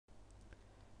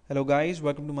Hello guys,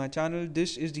 welcome to my channel.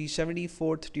 This is the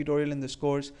 74th tutorial in this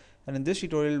course, and in this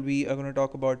tutorial we are going to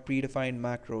talk about predefined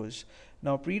macros.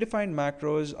 Now predefined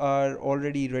macros are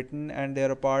already written and they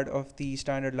are a part of the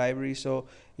standard library. So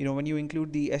when you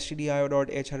include the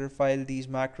stdio.h header file, these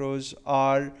macros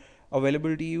are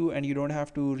available to you and you don't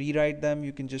have to rewrite them,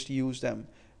 you can just use them.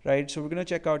 Right, so we're going to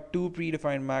check out two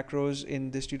predefined macros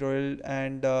in this tutorial,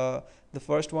 and the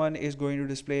first one is going to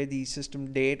display the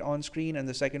system date on screen, and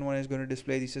the second one is going to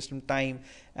display the system time.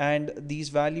 And these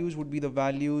values would be the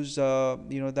values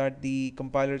that the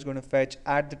compiler is going to fetch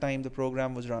at the time the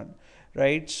program was run.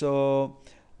 Right, so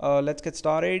let's get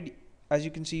started. As you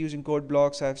can see, using code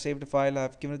blocks, I have saved a file. I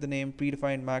have given it the name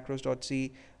predefined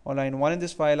macros.c. On line 1 in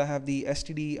this file, I have the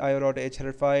stdio.h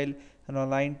header file, and on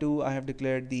line 2 I have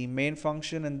declared the main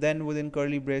function, and then within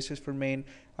curly braces for main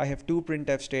I have two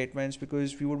printf statements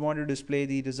because we would want to display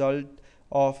the result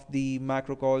of the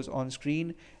macro calls on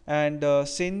screen. And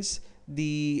since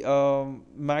the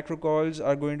macro calls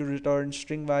are going to return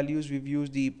string values, we've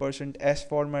used the %s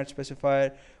format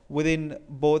specifier within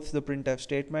both the printf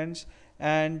statements.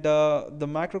 And the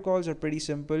macro calls are pretty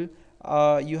simple.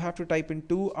 You have to type in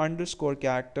two underscore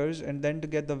characters, and then to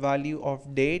get the value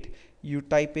of date you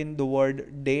type in the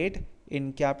word date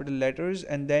in capital letters,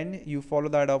 and then you follow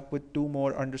that up with two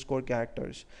more underscore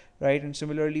characters, right? And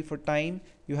similarly for time,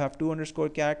 you have two underscore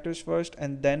characters first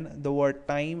and then the word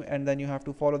time, and then you have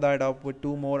to follow that up with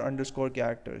two more underscore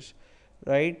characters,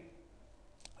 right?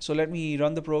 So let me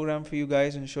run the program for you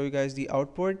guys and show you guys the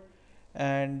output.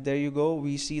 And there you go,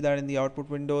 we see that in the output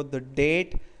window the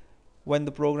date when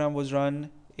the program was run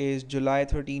is July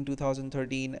 13,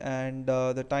 2013, and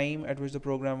the time at which the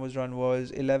program was run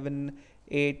was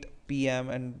 11:08 p.m.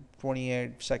 and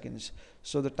 28 seconds.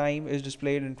 So the time is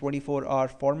displayed in 24-hour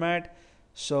format.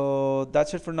 So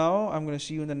that's it for now. I'm going to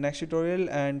see you in the next tutorial,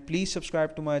 and please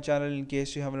subscribe to my channel in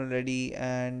case you haven't already,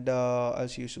 and I'll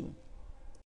see you soon.